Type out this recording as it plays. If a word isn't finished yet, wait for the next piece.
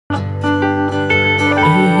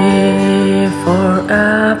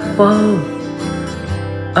apple.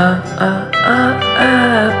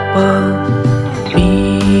 Apple. B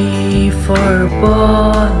for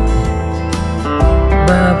ball.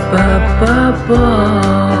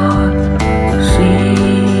 Ball. C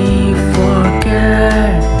for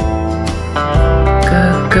cat.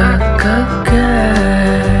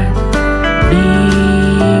 Cat. D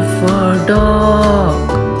for dog.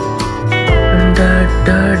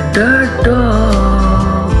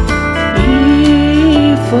 Dog. E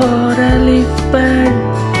for elephant.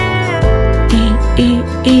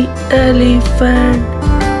 Elephant.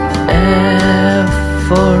 F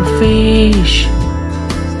for fish.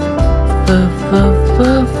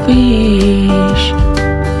 Fish.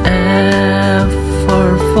 F for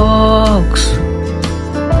fox.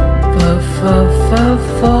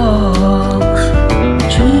 Fox.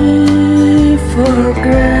 G for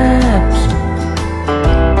grapes.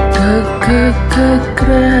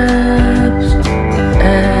 Grapes.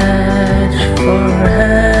 H for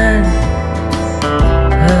hand.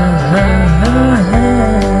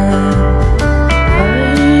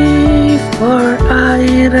 I for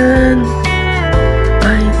iron.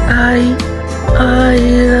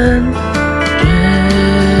 Iron. J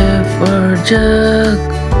for jug.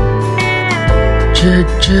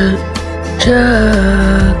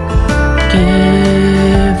 Jug. K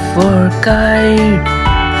for kite.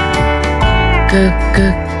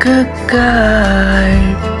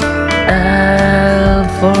 Kite. L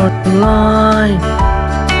for line.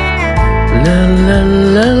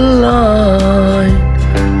 Line.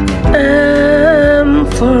 M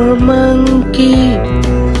for monkey.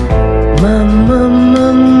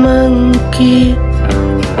 Monkey.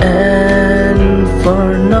 N for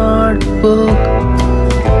notebook.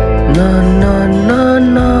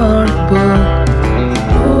 Notebook.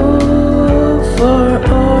 O for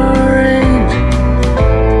orange.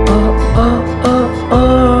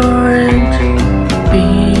 Orange. P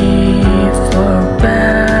for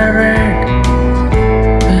parrot.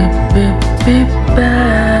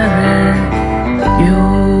 Parrot. Q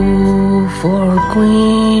for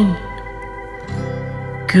queen.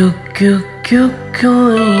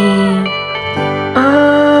 Queen.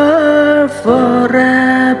 R for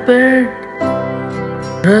rabbit.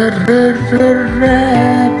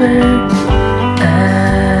 Rabbit.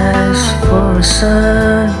 S for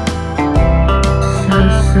sun.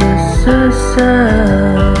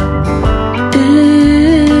 T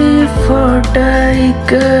for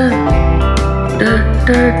tiger.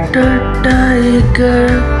 Tiger.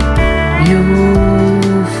 U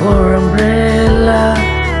for umbrella.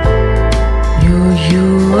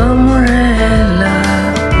 Umbrella.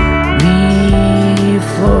 V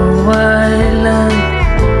for violin.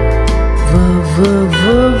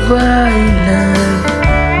 Violin.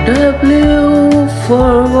 W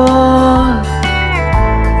for wolf.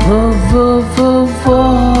 Wolf.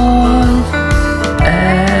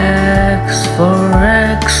 X for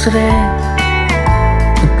X-ray.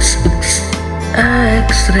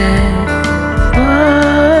 X-ray.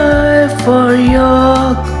 Y for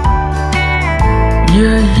york.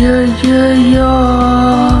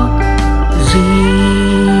 York. Z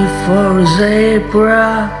for zebra.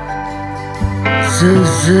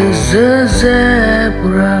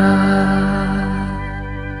 Zebra.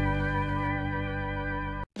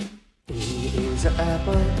 E is an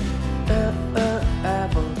apple.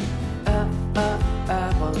 Apple.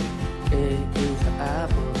 Apple. A is an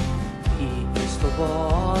apple. E is for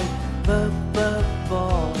boy.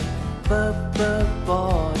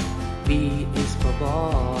 Boy. B is for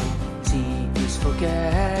ball. C is for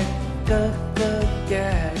cat.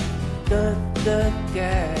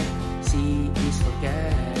 Cat. C is for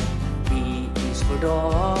cat. D is for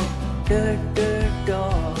dog.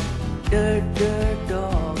 Dog.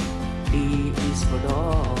 E is for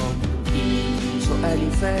dog. E is for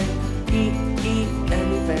elephant.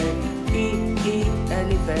 Elephant.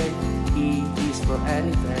 Elephant. E is for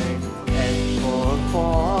elephant. F for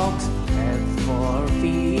fox. F for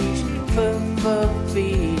fish.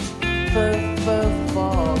 Fish.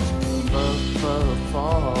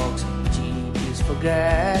 Fox. G is for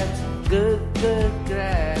grabs.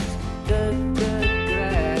 Grabs.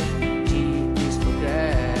 G is for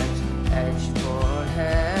grabs. H for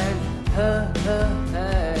hand. Hand.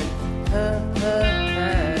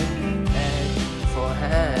 N for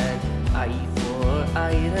hand. I for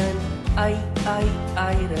iron. Iron.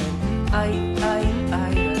 I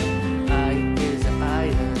is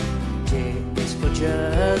iron. J is for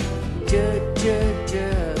jug. Jug. J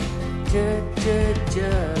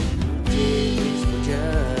is for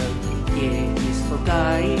jug. K is for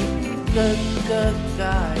kite.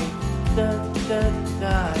 Kite.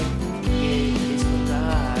 K is for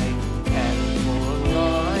kite.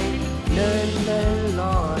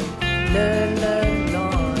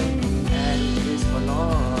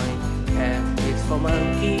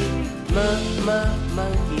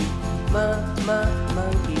 monkey,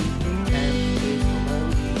 monkey. M is for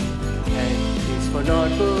monkey. N is for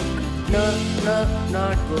notebook, notebook,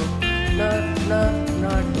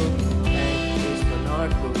 notebook. N is for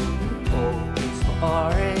notebook. O is for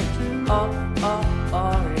orange, orange,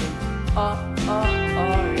 orange.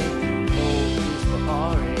 O is for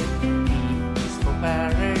orange. P is for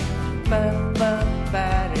parrot, parrot,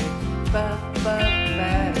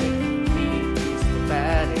 parrot. P is for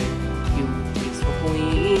parrot. Q is for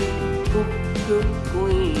queen,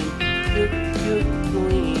 queen,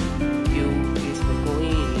 queen. Q is for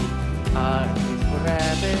queen. R is for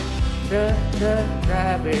rabbit,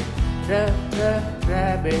 rabbit,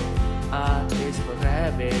 rabbit. R is for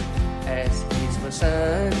rabbit. S is for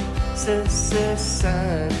sun, sun.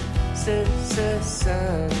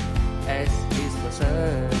 S is for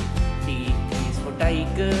sun. T is for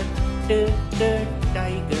tiger,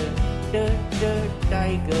 tiger.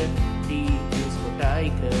 T is for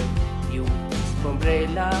tiger. U is for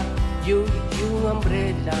umbrella, U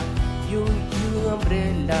umbrella, U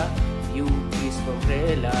umbrella. U is for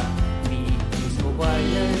umbrella. V is for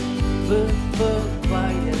violin,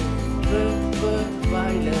 violin,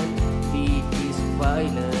 violin. V is for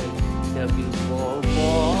violin. W for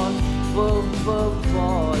ball, ball.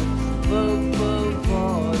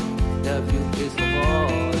 W is for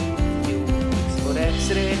ball. U is for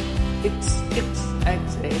X-ray,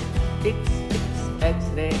 X-ray.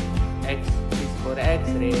 X is for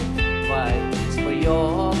X-ray. Y is for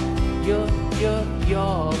York,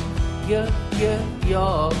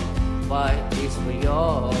 York. Y is for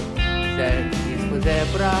York. Z is for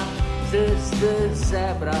zebra,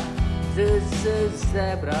 zebra.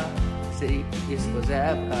 Z is for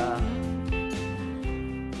zebra.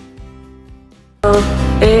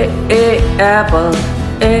 Apple,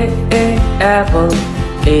 apple.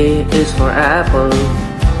 A is for apple.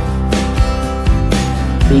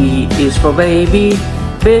 B is for baby,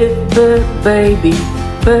 baby.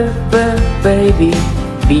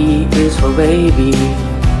 B is for baby.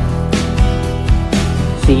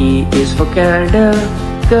 C is for candle,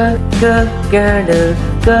 candle.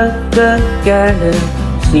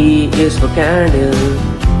 C is for candle.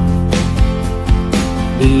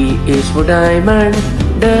 D is for diamond,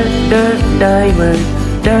 diamond.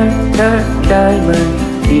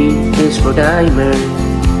 D is for diamond.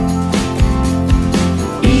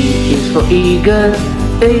 E is for eagle,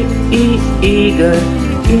 eagle.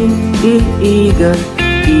 Eagle.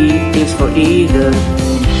 E is for eagle.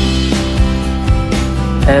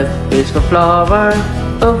 F is for flower,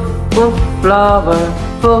 flower.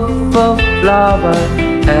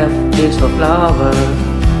 F is for flower.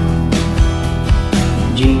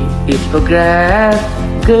 G is for grass,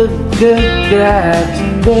 grass.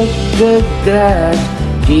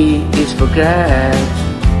 G is for grass.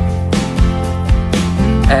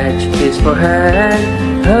 H is for hand,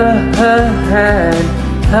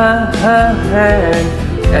 hand.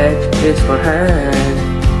 H is for hand.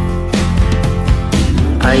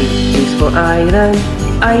 I is for iron,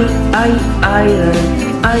 iron.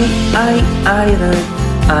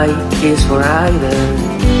 I is for iron.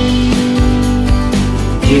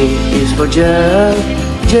 J is for jug,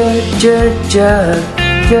 jug. J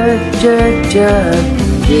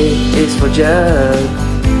is for jug.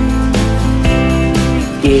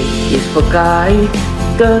 K is for kite,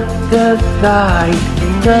 kite.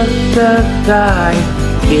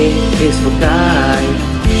 K is for kite.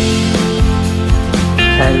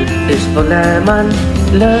 L is for lemon,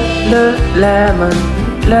 lemon.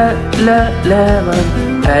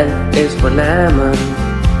 L is for lemon.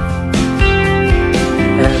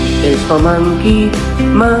 M is for monkey,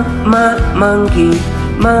 monkey.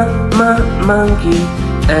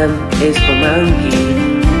 M is for monkey.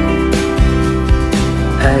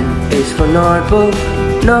 N is for notebook,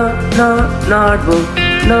 notebook.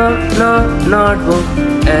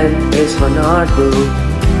 N is for notebook.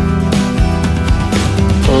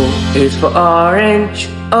 O is for orange,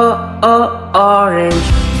 orange.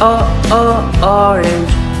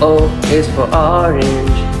 Orange. O is for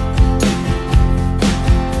orange.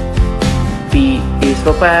 P is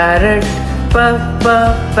for parrot,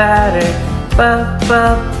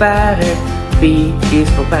 parrot. P is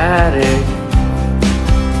for parrot.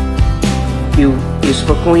 Q is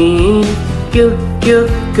for queen,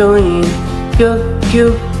 queen.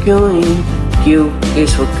 Q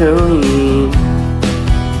is for queen.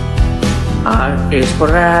 R is for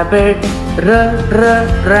rabbit,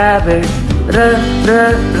 rabbit.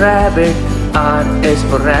 R is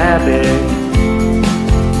for rabbit.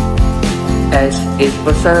 S is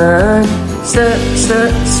for sun,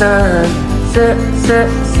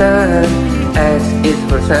 sun. S is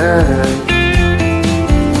for sun.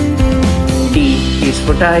 T is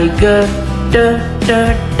for tiger.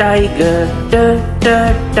 Tiger.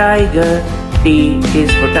 Tiger. T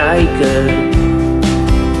is for tiger.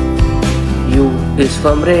 U is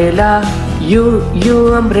for umbrella. U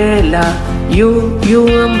umbrella. U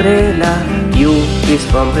umbrella. U is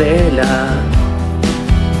for umbrella.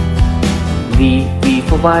 V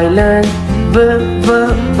for violin.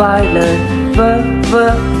 Violin.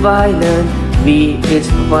 Violin. V is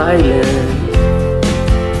for violin.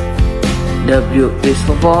 W is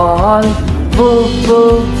for ball.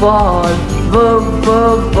 Ball. Ball.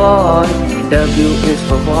 W is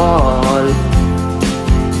for ball.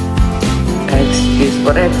 X is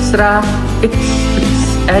for extra. X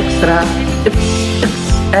extra. X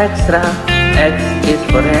extra. X is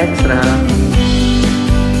for extra.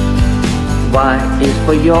 Y is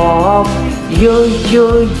for York. York.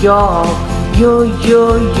 York.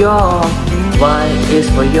 Y is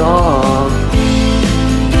for York.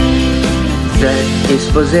 Z is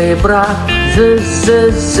for zebra.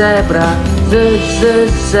 Zebra.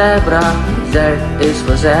 Zebra. Z is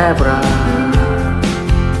for zebra.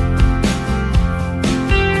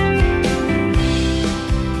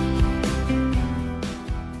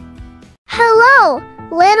 Hello,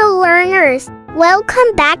 little learners!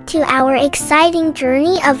 Welcome back to our exciting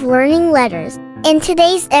journey of learning letters. In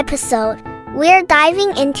today's episode, we're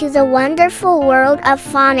diving into the wonderful world of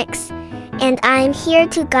phonics, and I'm here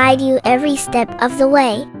to guide you every step of the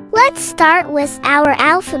way. Let's start with our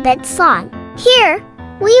alphabet song. Here,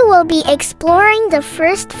 we will be exploring the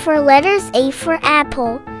first four letters: A for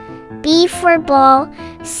apple, B for ball,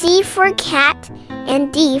 C for cat,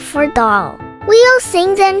 and D for doll. We'll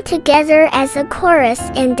sing them together as a chorus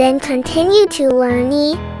and then continue to learn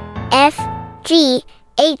E, F, G,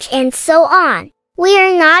 H, and so on. We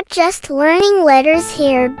are not just learning letters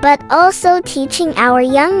here, but also teaching our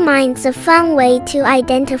young minds a fun way to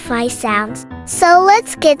identify sounds. So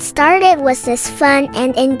let's get started with this fun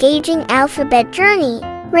and engaging alphabet journey.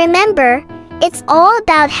 Remember, it's all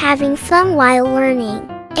about having fun while learning.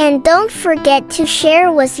 And don't forget to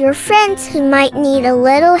share with your friends who might need a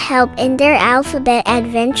little help in their alphabet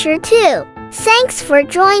adventure too. Thanks for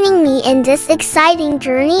joining me in this exciting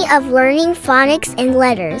journey of learning phonics and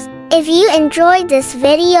letters. If you enjoyed this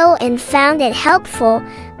video and found it helpful,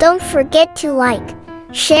 don't forget to like,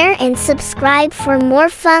 share, and subscribe for more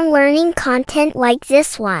fun learning content like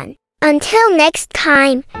this one. Until next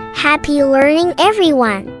time, happy learning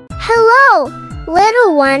everyone! Hello,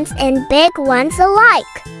 little ones and big ones alike!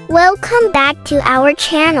 Welcome back to our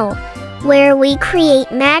channel, where we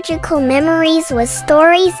create magical memories with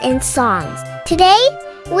stories and songs. Today,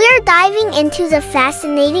 we're diving into the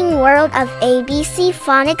fascinating world of ABC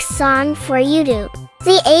Phonics Song for YouTube.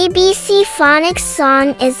 The ABC Phonics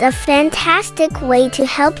Song is a fantastic way to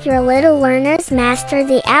help your little learners master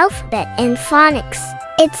the alphabet and phonics.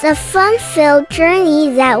 It's a fun-filled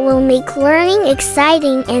journey that will make learning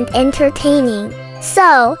exciting and entertaining.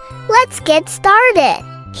 So, let's get started!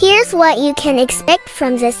 Here's what you can expect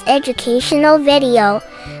from this educational video.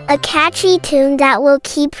 A catchy tune that will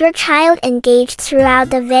keep your child engaged throughout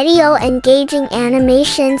the video, engaging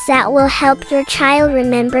animations that will help your child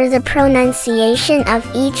remember the pronunciation of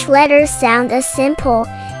each letter, sound, a simple,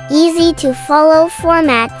 easy-to-follow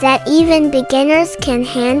format that even beginners can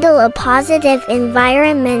handle, a positive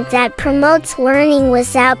environment that promotes learning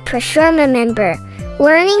without pressure. Remember,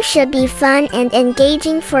 learning should be fun and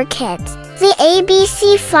engaging for kids. The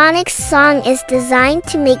ABC Phonics Song is designed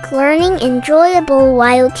to make learning enjoyable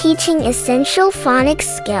while teaching essential phonics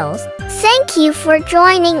skills. Thank you for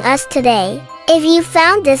joining us today. If you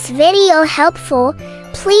found this video helpful,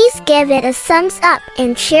 please give it a thumbs up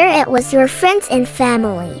and share it with your friends and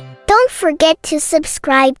family. Don't forget to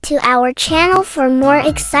subscribe to our channel for more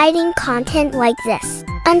exciting content like this.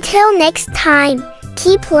 Until next time,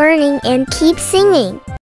 keep learning and keep singing.